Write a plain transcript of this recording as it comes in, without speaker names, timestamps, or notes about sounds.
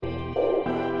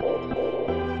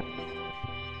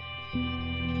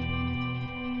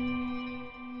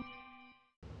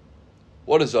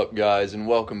What is up, guys, and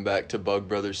welcome back to Bug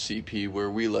Brothers CP, where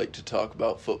we like to talk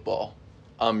about football.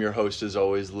 I'm your host, as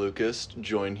always, Lucas,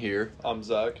 joined here. I'm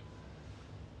Zach.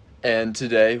 And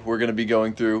today, we're going to be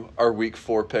going through our Week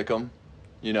 4 Pick'em,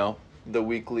 the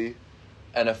weekly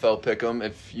NFL Pick'em.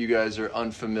 If you guys are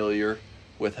unfamiliar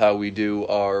with how we do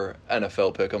our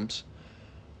NFL Pick'ems,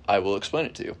 I will explain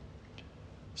it to you.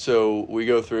 So, we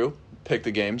go through, pick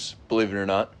the games, believe it or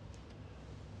not.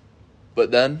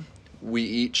 But then, we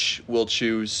each will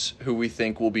choose who we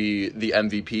think will be the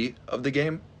MVP of the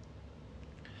game.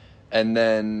 And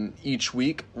then each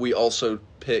week, we also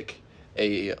pick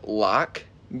a lock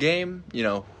game,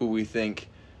 who we think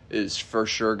is for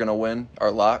sure going to win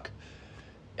our lock.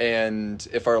 And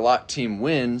if our lock team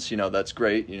wins, that's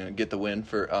great, get the win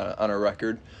for on our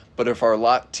record. But if our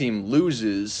lock team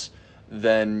loses,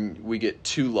 then we get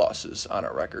 2 losses on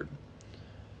our record.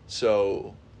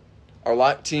 So our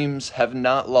lock teams have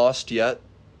not lost yet.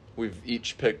 We've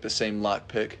each picked the same lock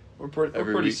pick. We're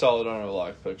pretty solid on our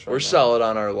lock picks right now. We're solid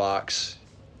on our locks.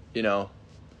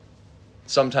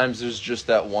 Sometimes there's just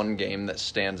that one game that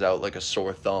stands out like a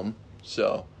sore thumb.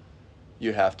 So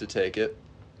you have to take it.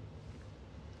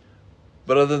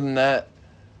 But other than that,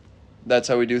 that's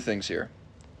how we do things here.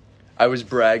 I was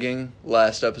bragging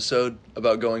last episode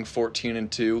about going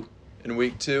 14-2 in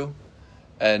week 2.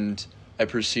 And I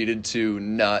proceeded to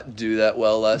not do that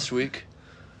well last week.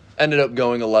 Ended up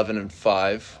going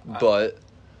 11-5, but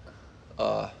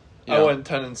I went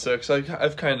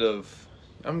 10-6.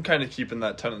 I'm kind of keeping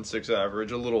that 10-6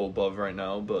 average a little above right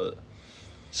now, but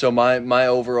so my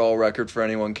overall record for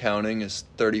anyone counting is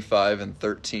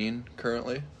 35-13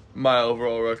 currently. My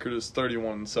overall record is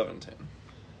 31-17.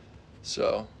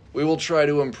 So we will try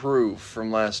to improve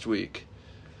from last week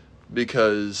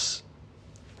because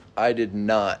I did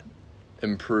not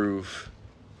improve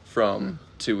from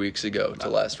 2 weeks ago to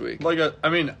last week.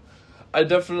 I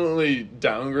definitely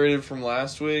downgraded from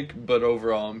last week, but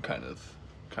overall I'm kind of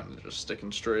just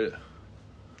sticking straight.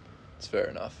 It's fair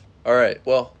enough. All right,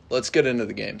 well, let's get into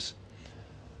the games.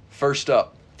 First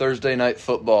up, Thursday Night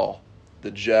Football, the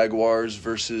Jaguars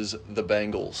versus the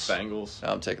Bengals. Bengals.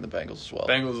 I'm taking the Bengals as well.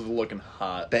 Bengals are looking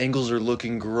hot. Bengals are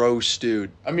looking gross,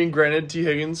 dude. Granted, T.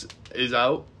 Higgins is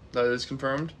out. That is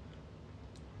confirmed.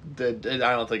 I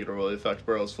don't think it'll really affect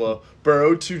Burrow's flow.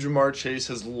 Burrow to Jamar Chase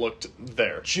has looked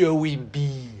there. Joey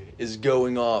B is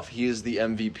going off. He is the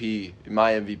MVP,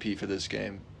 my MVP for this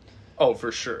game. Oh,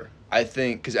 for sure. I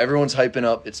think because everyone's hyping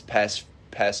up its past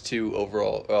 2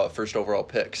 overall, first overall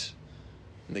picks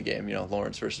in the game.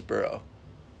 Lawrence versus Burrow,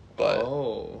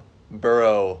 but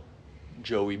Burrow,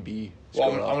 Joey B.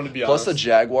 Well, I'm going to be honest. Plus the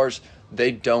Jaguars,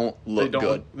 they don't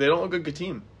good. They don't look like a good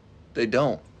team. They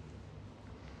don't.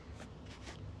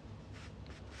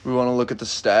 We want to look at the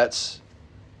stats.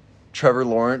 Trevor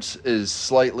Lawrence is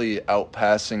slightly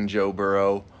outpassing Joe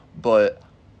Burrow, but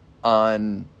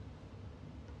on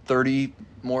 30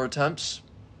 more attempts?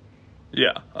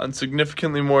 Yeah, on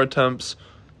significantly more attempts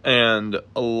and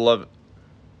 11.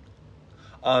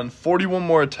 On 41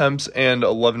 more attempts and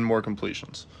 11 more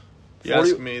completions. You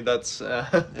ask me, that's...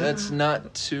 That's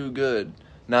not too good.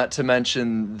 Not to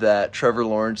mention that Trevor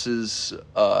Lawrence's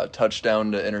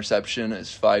touchdown to interception is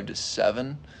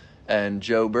 5-7, and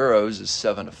Joe Burrow's is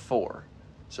 7-4.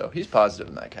 So he's positive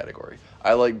in that category.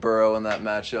 I like Burrow in that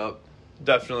matchup.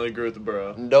 Definitely agree with the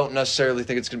Burrow. Don't necessarily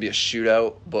think it's going to be a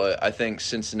shootout, but I think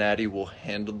Cincinnati will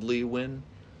handily win.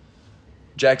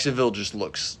 Jacksonville just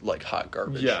looks like hot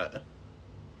garbage. Yeah.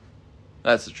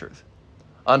 That's the truth.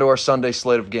 On to our Sunday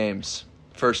slate of games.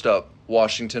 First up,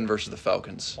 Washington versus the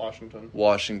Falcons.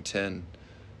 Washington.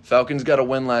 Falcons got a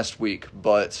win last week,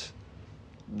 but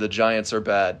the Giants are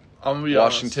bad. I'm going to be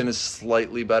Washington honest. is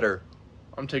slightly better.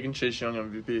 I'm taking Chase Young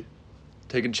MVP.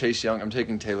 Taking Chase Young. I'm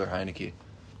taking Taylor Heineke.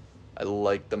 I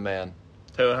like the man.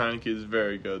 Taylor Heineke is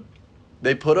very good.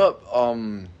 They put up a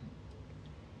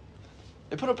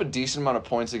decent amount of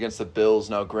points against the Bills.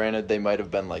 Now, granted, they might have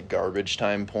been like garbage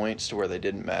time points to where they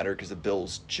didn't matter because the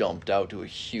Bills jumped out to a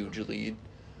huge lead.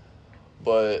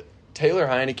 But Taylor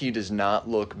Heineke does not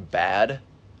look bad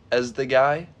as the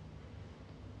guy.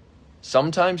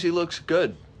 Sometimes he looks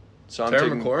good. So Terry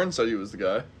McLaurin said he was the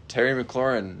guy. Terry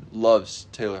McLaurin loves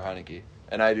Taylor Heineke,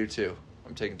 and I do too.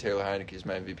 I'm taking Taylor Heineke as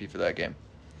my MVP for that game.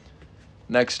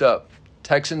 Next up,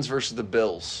 Texans versus the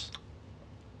Bills.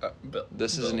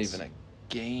 This isn't even a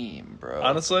game, bro.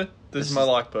 Honestly, this is my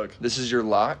lock pick. This is your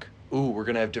lock? Ooh, we're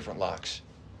going to have different locks.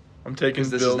 I'm taking Bills.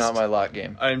 This is not my lock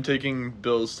game. I'm taking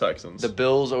Bills-Texans. The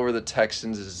Bills over the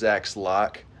Texans is Zach's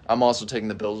lock. I'm also taking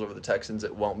the Bills over the Texans.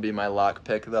 It won't be my lock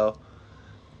pick, though.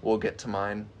 We'll get to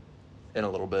mine in a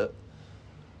little bit.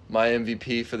 My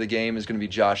MVP for the game is going to be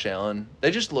Josh Allen. They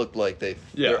just look like their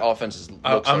offenses.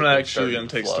 I'm actually going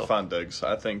to take Stephon Diggs.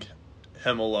 I think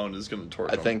him alone is going to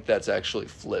torch him. I think that's actually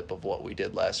flip of what we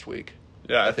did last week.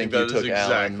 Yeah, I think you took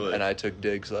Allen and I took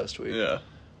Diggs last week. Yeah.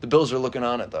 The Bills are looking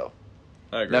on it, though.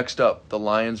 I agree. Next up, the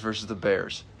Lions versus the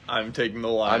Bears. I'm taking the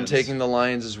Lions. I'm taking the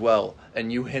Lions as well.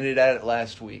 And you hinted at it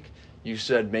last week. You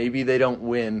said maybe they don't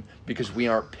win because we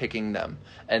aren't picking them.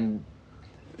 And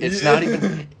it's not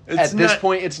even at this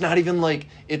point. It's not even like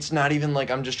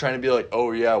I'm just trying to be like,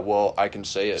 oh yeah, well I can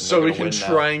say it. So we can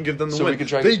try and give them the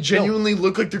win. They genuinely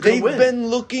look like they're going to win. They've been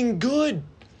looking good.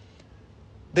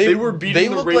 They were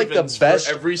beating the Ravens like the best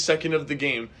for every second of the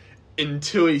game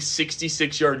until a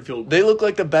 66-yard field goal. They look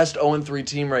like the best 0-3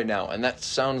 team right now, and that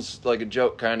sounds like a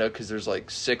joke, kind of, because there's like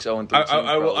 6 0-3 teams.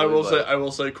 I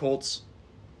will say Colts.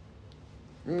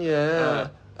 Yeah,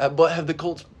 but have the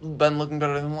Colts been looking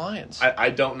better than the Lions? I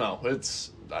don't know.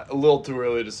 It's a little too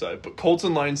early to say, but Colts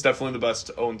and Lions definitely the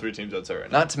best 0-3 teams I'd say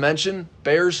right now. Not to mention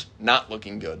Bears not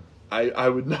looking good. I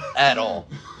would not at all.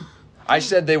 I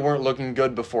said they weren't looking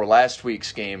good before last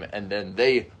week's game, and then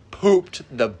they pooped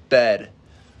the bed.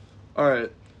 All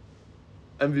right,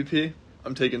 MVP.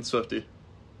 I'm taking Swifty.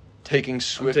 Taking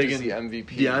Swift as the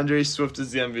MVP. DeAndre Swift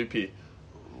is the MVP.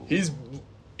 He's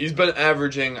been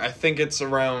averaging, I think it's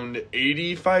around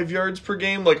 85 yards per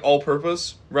game, like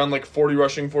all-purpose, around like 40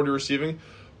 rushing, 40 receiving.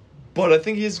 But I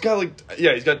think he's got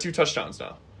he's got 2 touchdowns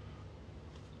now.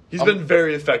 He's been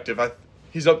very effective.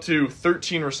 He's up to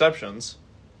 13 receptions.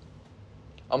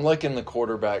 I'm liking the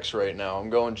quarterbacks right now. I'm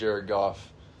going Jared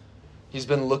Goff. He's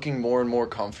been looking more and more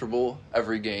comfortable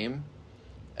every game.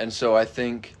 And so I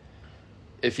think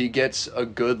if he gets a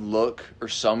good look or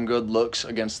some good looks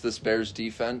against this Bears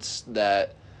defense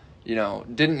that,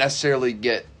 didn't necessarily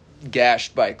get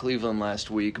gashed by Cleveland last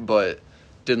week, but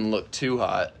didn't look too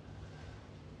hot,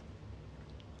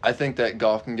 I think that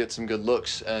Goff can get some good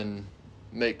looks and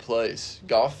make plays.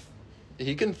 Goff,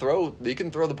 he can throw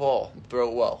the ball, throw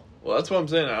it well. Well, that's what I'm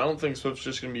saying. I don't think Swift's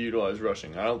just going to be utilized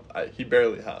rushing. He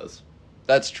barely has.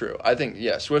 That's true. I think,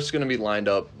 Swift's going to be lined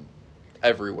up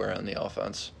everywhere on the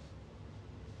offense.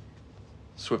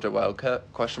 Swift at Wildcat, ?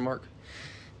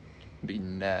 Be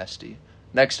nasty.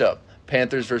 Next up,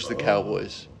 Panthers versus the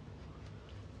Cowboys.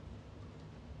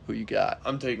 Who you got?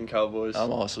 I'm taking Cowboys.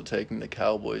 I'm also taking the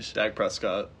Cowboys. Dak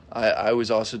Prescott. I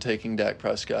was also taking Dak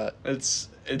Prescott.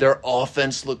 Their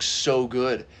offense looks so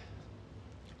good.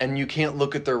 And you can't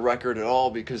look at their record at all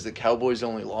because the Cowboys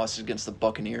only lost against the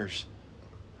Buccaneers.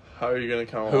 How are you going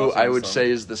to count? Who I would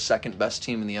say is the second best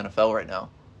team in the NFL right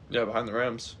now. Yeah, behind the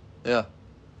Rams. Yeah.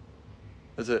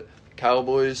 That's it.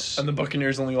 Cowboys. And the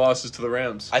Buccaneers only losses to the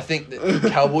Rams. I think the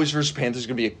Cowboys versus Panthers is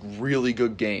going to be a really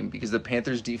good game because the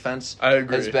Panthers defense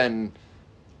has been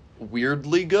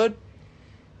weirdly good.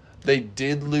 They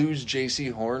did lose J.C.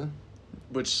 Horn.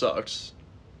 Which sucks.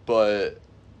 But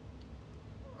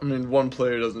I mean, one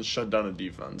player doesn't shut down a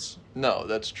defense. No,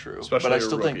 that's true. Especially but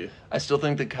I still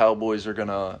think the Cowboys are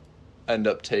gonna end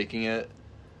up taking it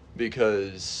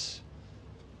because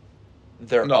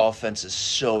their offense is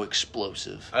so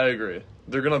explosive. I agree.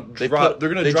 They're gonna drop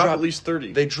at least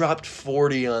 30. They dropped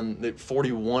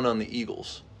 41 on the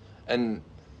Eagles, and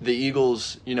the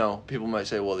Eagles. People might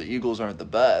say, well, the Eagles aren't the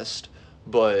best,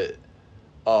 but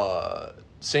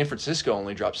San Francisco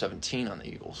only dropped 17 on the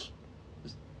Eagles.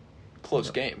 Close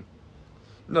game.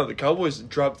 No, the Cowboys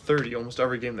dropped 30 almost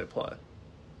every game they play.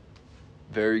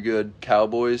 Very good.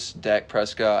 Cowboys, Dak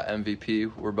Prescott,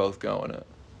 MVP. We're both going it.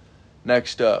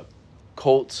 Next up,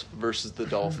 Colts versus the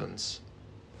Dolphins.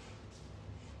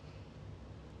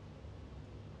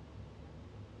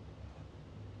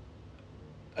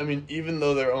 I mean, even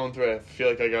though they're 0-3, I feel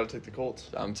like I got to take the Colts.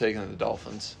 I'm taking the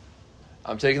Dolphins.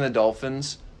 I'm taking the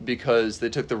Dolphins because they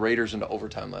took the Raiders into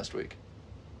overtime last week.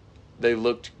 They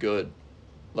looked good.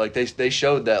 Like, they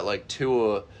showed that, like,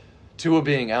 Tua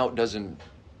being out doesn't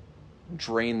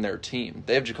drain their team.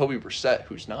 They have Jacoby Brissett,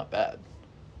 who's not bad.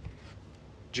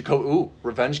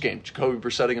 Revenge game. Jacoby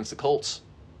Brissett against the Colts.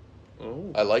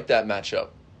 Oh. I like that matchup.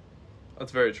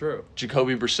 That's very true.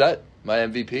 Jacoby Brissett, my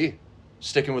MVP.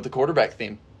 Sticking with the quarterback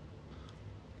theme.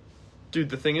 Dude,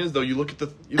 the thing is, though, you look at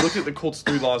the Colts'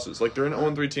 3 losses. Like, they're an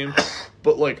 0-3 team,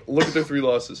 but, like, look at their 3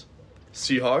 losses.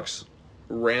 Seahawks,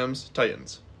 Rams,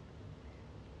 Titans.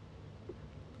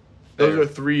 Those are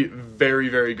 3 very,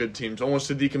 very good teams, almost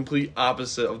to the complete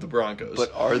opposite of the Broncos.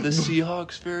 But are the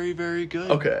Seahawks very, very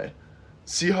good? Okay.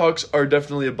 Seahawks are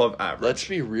definitely above average. Let's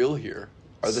be real here.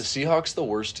 Are the Seahawks the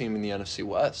worst team in the NFC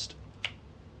West?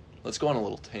 Let's go on a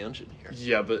little tangent here.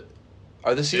 Yeah, but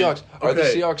are the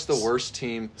Seahawks the worst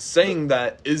team? Saying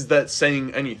that, is that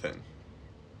saying anything?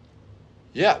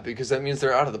 Yeah, because that means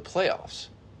they're out of the playoffs.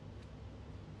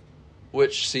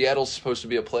 Which Seattle's supposed to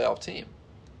be a playoff team.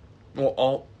 Well,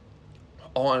 all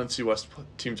NFC West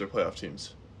teams are playoff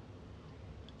teams.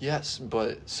 Yes,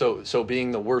 but so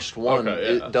being the worst one,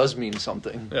 Okay, yeah. it does mean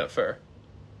something. Yeah, fair.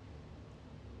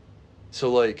 So,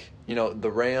 like, you know,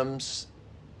 the Rams,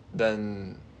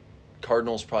 then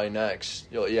Cardinals probably next.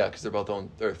 You know, yeah, because they're both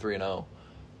they're 3-0.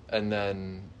 And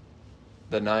then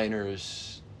the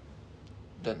Niners,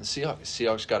 then the Seahawks.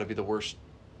 Seahawks got to be the worst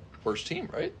team,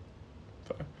 right?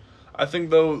 Fair. I think,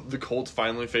 though, the Colts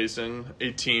finally facing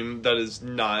a team that is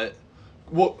not...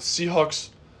 Well, Seahawks,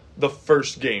 the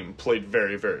first game, played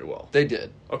very, very well. They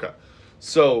did. Okay.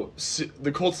 So,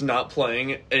 the Colts not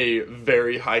playing a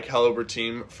very high-caliber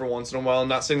team for once in a while. I'm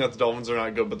not saying that the Dolphins are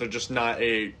not good, but they're just not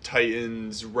a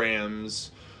Titans,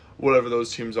 Rams, whatever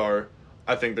those teams are.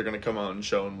 I think they're going to come out and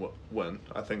show and win.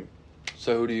 I think...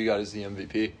 So who do you got as the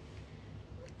MVP?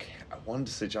 I wanted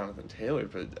to say Jonathan Taylor,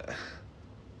 but...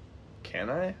 can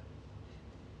I?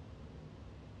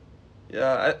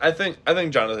 Yeah, I think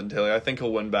Jonathan Taylor. I think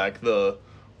he'll win back the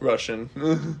Russian.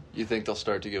 You think they'll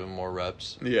start to give him more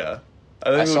reps? Yeah.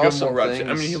 I think he'll give him more reps.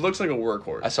 I mean, he looks like a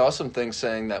workhorse. I saw some things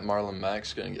saying that Marlon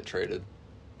Mack's going to get traded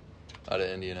out of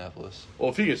Indianapolis.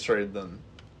 Well, if he gets traded, then...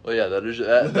 Well, yeah,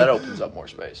 that opens up more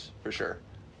space, for sure.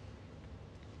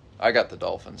 I got the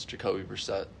Dolphins, Jacoby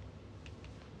Brissett,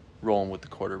 rolling with the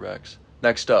quarterbacks.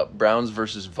 Next up, Browns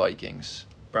versus Vikings.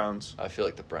 Browns. I feel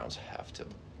like the Browns have to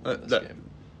win this game.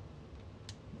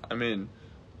 I mean,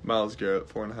 Myles Garrett,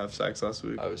 4.5 sacks last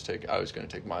week. I was going to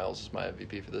take Myles as my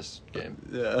MVP for this game.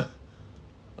 Yeah.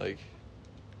 Like,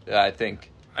 yeah, I think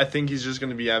he's just going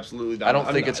to be absolutely down. I don't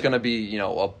think it's going to be,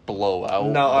 a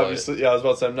blowout. No, obviously, yeah, I was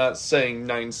about to say, I'm not saying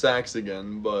 9 sacks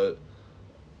again, but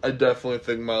I definitely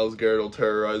think Myles Garrett will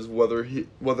terrorize. Whether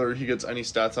he gets any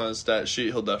stats on his stat sheet,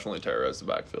 he'll definitely terrorize the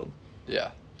backfield.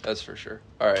 Yeah, that's for sure.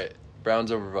 All right,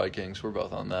 Browns over Vikings. We're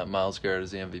both on that. Myles Garrett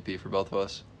is the MVP for both of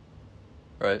us.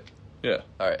 Right? Yeah.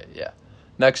 All right, yeah.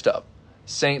 Next up,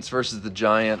 Saints versus the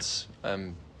Giants.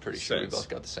 I'm pretty sure we both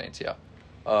got the Saints, yeah.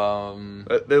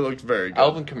 They looked very good.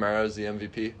 Alvin Kamara is the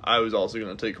MVP. I was also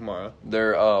going to take Kamara.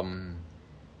 They're,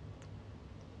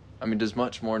 does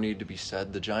much more need to be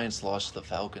said? The Giants lost to the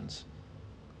Falcons.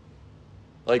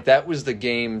 Like, that was the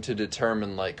game to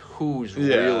determine, like, who's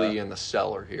really in the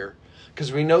cellar here.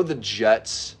 Because we know the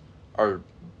Jets are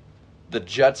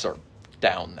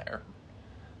down there.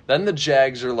 Then the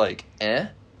Jags are like, eh?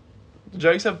 The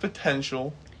Jags have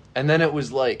potential. And then it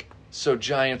was like, so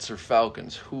Giants or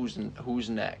Falcons, who's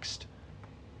next?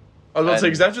 I was about to say,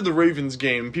 because after the Ravens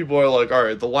game, people are like, all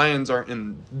right, the Lions aren't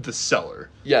in the cellar.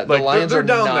 Yeah, the Lions they're are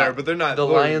down not, there, but they're not. The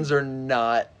Lions are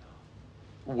not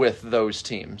with those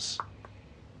teams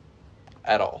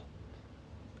at all.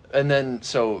 And then,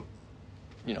 so,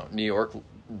 New York,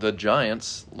 the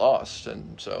Giants lost,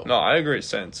 and so... No, I agree,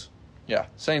 Saints. Yeah,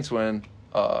 Saints win.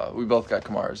 We both got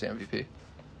Kamara as the MVP.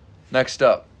 Next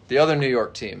up, the other New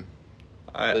York team.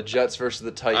 The Jets versus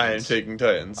the Titans. I am taking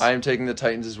Titans. I am taking the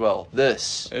Titans as well.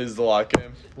 This is the lock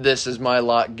game. This is my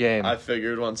lock game. I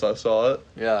figured once I saw it.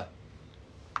 Yeah.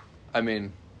 I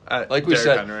mean, like we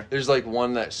said, there's like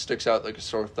one that sticks out like a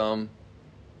sore thumb.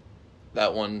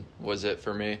 That one was it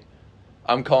for me.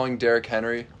 I'm calling Derrick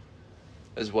Henry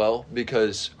as well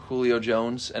because Julio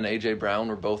Jones and A.J. Brown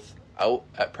were both out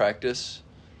at practice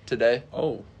today.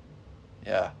 Oh.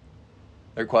 Yeah.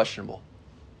 They're questionable.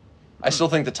 I still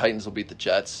think the Titans will beat the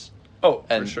Jets. Oh,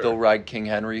 and for sure. They'll ride King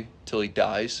Henry till he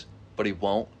dies, but he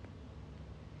won't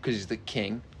because he's the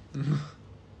king.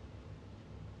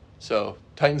 So,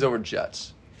 Titans over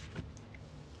Jets.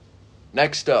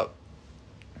 Next up,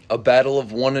 a battle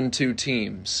of 1 and 2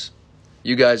 teams.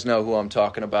 You guys know who I'm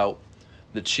talking about.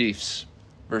 The Chiefs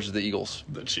versus the Eagles.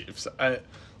 The Chiefs.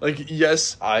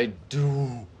 Yes. I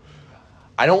do.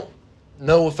 I don't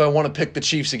know if I want to pick the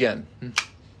Chiefs again.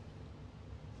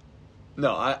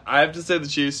 No, I have to say the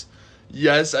Chiefs.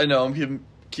 Yes, I know I'm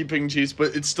keeping Chiefs,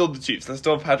 but it's still the Chiefs. They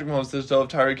still have Patrick Mahomes. They still have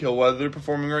Tyreek Hill. Whether they're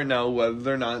performing right now, whether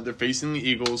they're not, they're facing the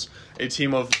Eagles, a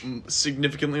team of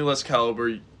significantly less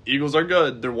caliber. Eagles are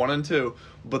good. They're 1 and 2,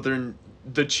 but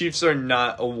the Chiefs are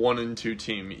not a 1 and 2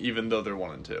 team, even though they're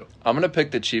 1 and 2. I'm gonna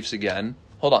pick the Chiefs again.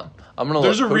 Hold on. I'm gonna.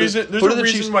 There's look. a reason. There's a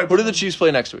reason why. Who do the Chiefs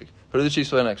play next week?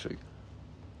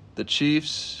 The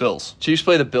Chiefs. Bills. Chiefs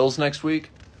play the Bills next week.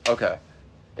 Okay.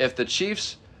 If the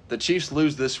Chiefs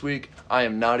lose this week, I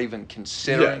am not even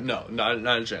considering. Yeah, no,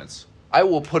 not a chance. I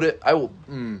will put it. I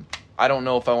don't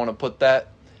know if I want to put that.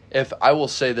 I will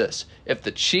say this: if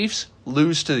the Chiefs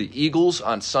lose to the Eagles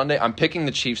on Sunday, I'm picking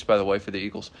the Chiefs, by the way, for the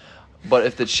Eagles. But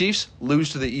if the Chiefs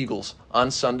lose to the Eagles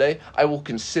on Sunday, I will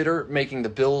consider making the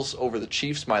Bills over the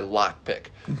Chiefs my lock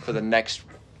pick for the next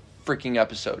freaking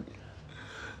episode.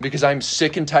 Because I'm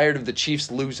sick and tired of the Chiefs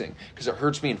losing. Because it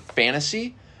hurts me in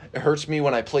fantasy. It hurts me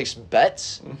when I place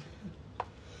bets.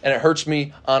 And it hurts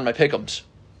me on my pick'ems.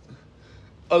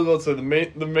 I was about to say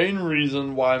the main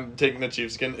reason why I'm taking the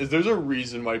Chiefs again is there's a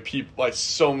reason why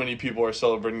so many people are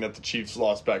celebrating that the Chiefs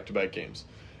lost back-to-back games.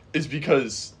 Is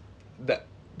because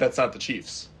that's not the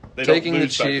Chiefs. They Taking don't the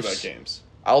lose back-to-back Chiefs, games.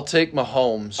 I'll take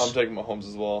Mahomes. I'm taking Mahomes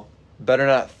as well. Better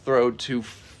not throw 2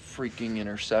 freaking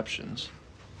interceptions.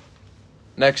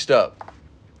 Next up,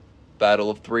 battle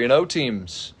of 3-0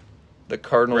 teams. The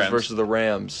Cardinals Rams. versus the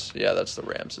Rams. Yeah, that's the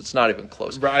Rams. It's not even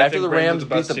close. I After think the Rams are Rams the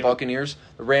beat best the team. Buccaneers,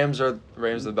 the Rams are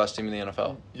the best team in the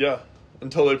NFL. Yeah,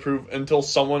 until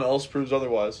someone else proves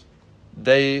otherwise.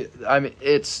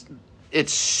 It's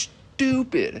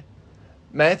stupid.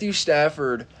 Matthew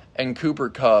Stafford and Cooper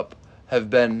Kupp have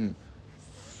been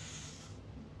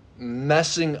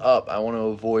messing up. I want to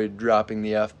avoid dropping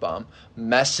the F-bomb.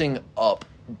 Messing up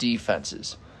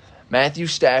defenses. Matthew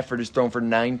Stafford has thrown for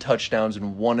 9 touchdowns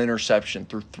and 1 interception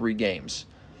through 3 games.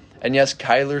 And yes,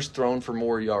 Kyler's thrown for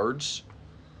more yards.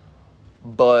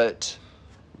 But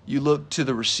you look to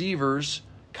the receivers.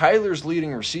 Kyler's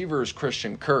leading receiver is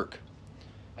Christian Kirk.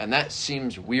 And that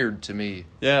seems weird to me.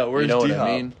 Yeah, where's You know what D-Hop?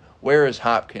 I mean? Where is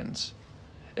Hopkins?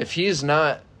 If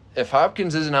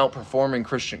Hopkins isn't outperforming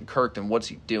Christian Kirk, then what's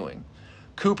he doing?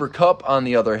 Cooper Kupp, on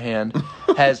the other hand,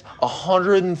 has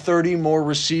 130 more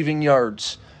receiving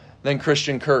yards than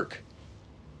Christian Kirk.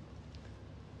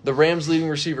 The Rams' leading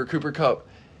receiver, Cooper Kupp,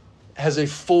 has a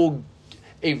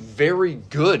very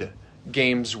good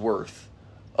game's worth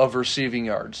of receiving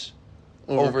yards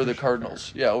over the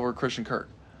Cardinals. Yeah, over Christian Kirk.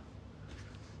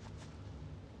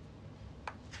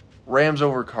 Rams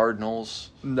over Cardinals.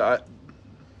 Not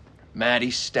Matty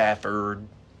Stafford.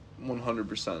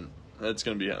 100%. That's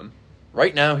gonna be him.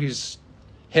 Right now,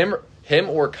 him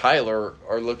or Kyler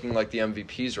are looking like the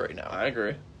MVPs right now. I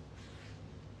agree.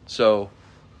 So,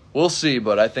 we'll see,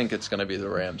 but I think it's going to be the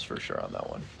Rams for sure on that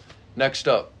one. Next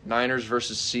up, Niners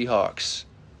versus Seahawks.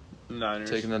 Niners.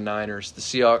 Taking the Niners. The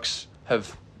Seahawks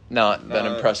have not been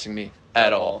impressing me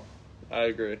at all. I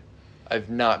agree. I've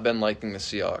not been liking the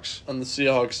Seahawks. On the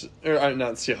Seahawks,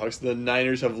 not Seahawks, the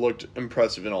Niners have looked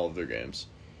impressive in all of their games.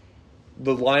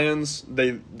 The Lions,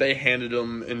 they handed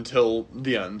them until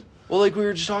the end. Well, like we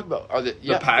were just talking about.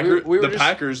 The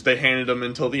Packers, they handed them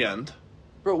until the end.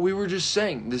 Bro, we were just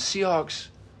saying, the Seahawks,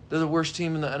 they're the worst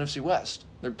team in the NFC West.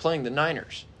 They're playing the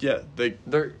Niners. Yeah, They're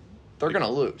going to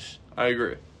lose. I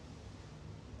agree.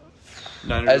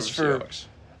 Niners over Seahawks.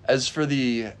 As for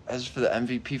the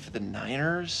MVP for the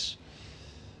Niners,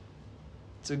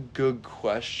 it's a good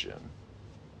question.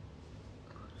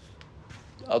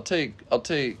 I'll take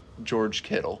George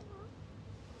Kittle.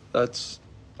 That's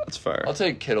fair. I'll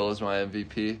take Kittle as my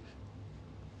MVP.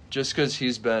 Just because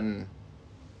he's been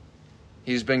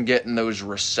getting those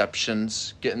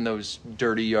receptions, getting those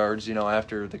dirty yards,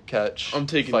 after the catch. I'm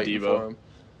taking fighting Debo. for him.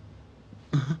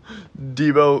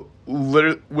 Debo,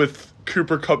 literally, with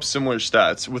Cooper Kupp similar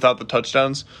stats, without the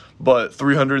touchdowns, but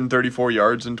 334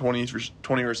 yards and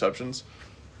 20 receptions.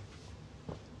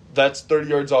 That's 30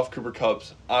 yards off Cooper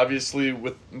Kupp's. Obviously,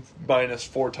 with minus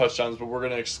 4 touchdowns, but we're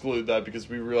going to exclude that because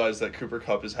we realize that Cooper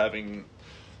Kupp is having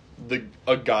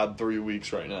a god 3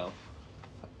 weeks right now.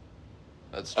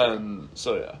 That's true. And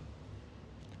so, yeah.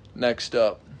 Next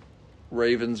up,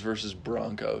 Ravens versus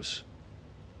Broncos.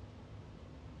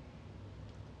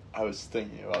 I was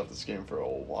thinking about this game for a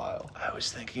while. I was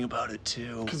thinking about it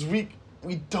too. Because we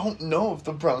don't know if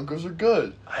the Broncos are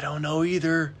good. I don't know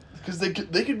either. Because they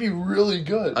could be really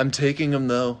good. I'm taking them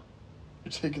though.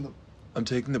 You're taking them. I'm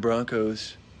taking the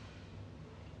Broncos.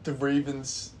 The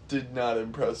Ravens did not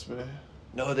impress me.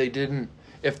 No, they didn't.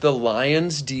 If the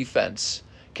Lions defense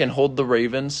can hold the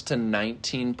Ravens to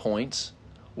 19 points,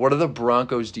 what are the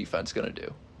Broncos defense going to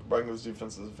do? The Broncos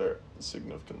defense is very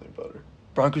significantly better.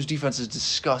 Broncos defense is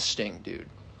disgusting, dude.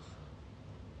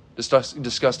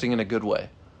 Disgusting in a good way.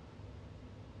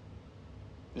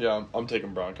 Yeah, I'm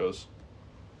taking Broncos.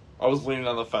 I was leaning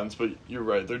on the fence, but you're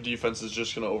right. Their defense is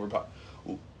just going to overpower.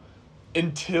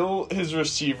 Until his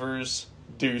receivers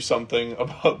do something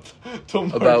about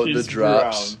the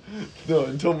drops. Brown. No,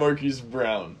 until Marquise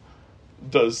Brown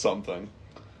does something.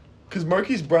 Because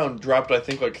Marquise Brown dropped, I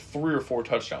think, like 3 or 4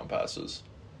 touchdown passes.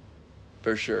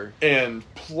 For sure. And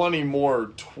plenty more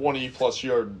 20-plus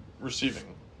yard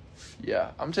receiving.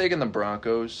 Yeah, I'm taking the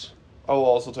Broncos. I will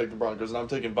also take the Broncos, and I'm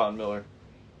taking Von Miller.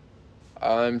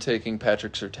 I'm taking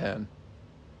Patrick Surtain.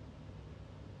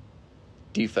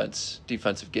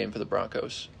 defensive game for the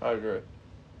Broncos. I agree.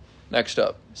 Next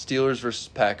up, Steelers versus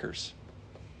Packers.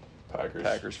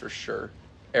 Packers. For sure.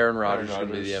 Aaron Rodgers is going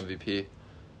to be Rodgers. the MVP.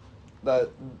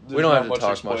 We don't have to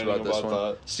talk much about this one.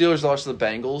 that. Steelers lost to the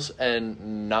Bengals,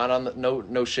 and not on the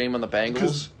no shame on the Bengals,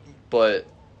 'Cause- but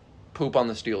poop on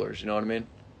the Steelers. You know what I mean?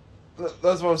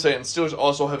 That's what I'm saying. Steelers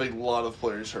also have a lot of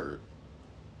players hurt.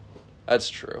 That's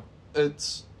true.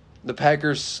 It's The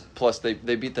Packers, plus they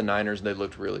beat the Niners, and they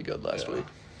looked really good last Yeah. week.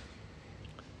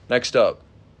 Next up,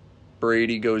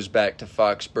 Brady goes back to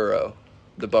Foxborough.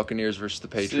 The Buccaneers versus the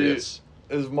Patriots.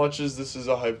 as much as this is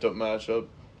a hyped up matchup,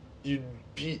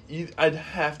 I'd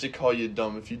have to call you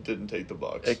dumb if you didn't take the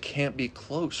Bucs. It can't be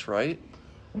close, right?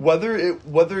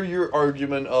 Whether your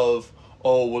argument of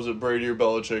was it Brady or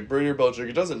Belichick,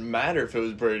 it doesn't matter if it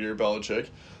was Brady or Belichick.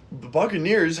 The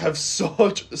Buccaneers have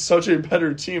such a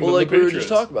better team Well, than like the we were Patriots.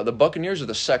 just talking about, the Buccaneers are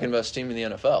the second best team in the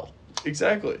NFL.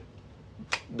 Exactly.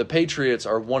 The Patriots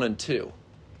are 1 and 2.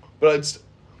 But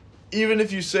even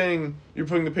if you're saying you're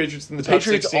putting the Patriots in the top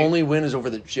Patriots 16. only win is over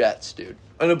the Jets, dude.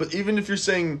 I know, but even if you're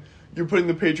saying you're putting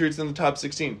the Patriots in the top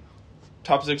 16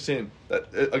 that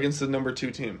against the number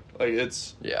 2 team, like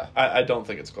Yeah. I don't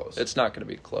think it's close. It's not going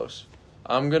to be close.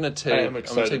 I'm going to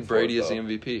excited take for Brady it, as the though.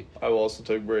 MVP. I will also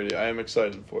take Brady. I am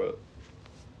excited for it.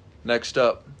 Next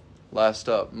up, last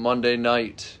up, Monday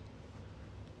night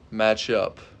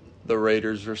matchup, the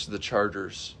Raiders versus the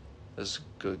Chargers. This is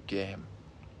a good game.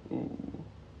 Ooh.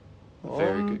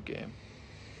 Very good game.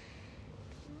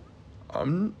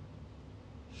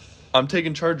 I'm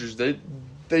taking Chargers.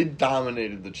 They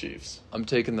dominated the Chiefs. I'm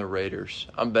taking the Raiders.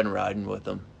 I've been riding with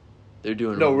them. They're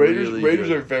doing No, Raiders really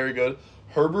good. are very good.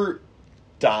 Herbert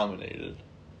dominated.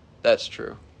 That's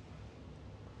true.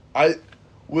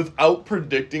 Without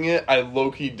predicting it, I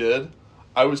low-key did.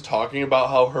 I was talking about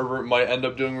how Herbert might end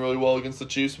up doing really well against the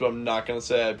Chiefs, but I'm not going to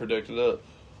say I predicted it.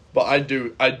 But I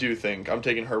do think I'm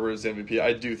taking Herbert as the MVP.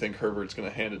 I do think Herbert's going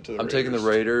to hand it to the I'm Raiders. taking the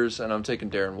Raiders, and I'm taking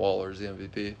Darren Waller as the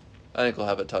MVP. I think he'll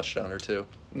have a touchdown or two.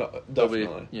 No, They'll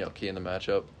definitely. be, key in the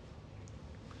matchup.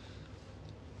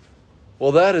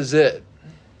 Well, that is it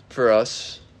for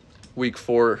us. Week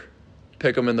 4,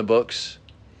 pick 'em in the books.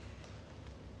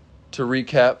 To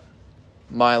recap,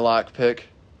 my lock pick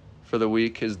for the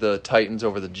week is the Titans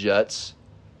over the Jets.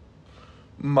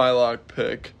 My lock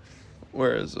pick.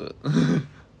 Where is it?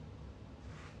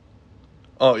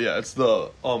 Oh yeah, it's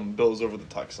the Bills over the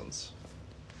Texans.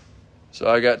 So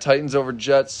I got Titans over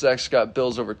Jets. Zach's got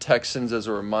Bills over Texans. As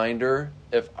a reminder,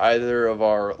 if either of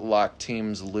our lock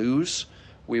teams lose,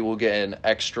 we will get an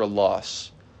extra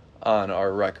loss on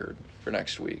our record for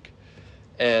next week.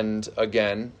 And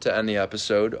again, to end the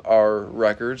episode, our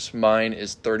records, mine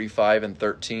is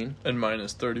 35-13. And mine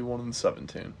is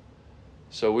 31-17.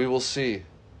 So we will see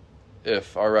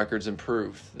if our records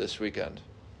improve this weekend.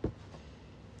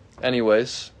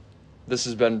 Anyways, this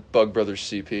has been Bug Brothers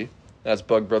CP. That's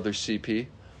Bug Brothers CP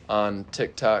on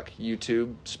TikTok,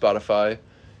 YouTube, Spotify,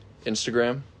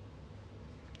 Instagram.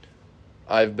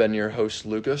 I've been your host,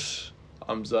 Lucas.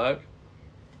 I'm Zach.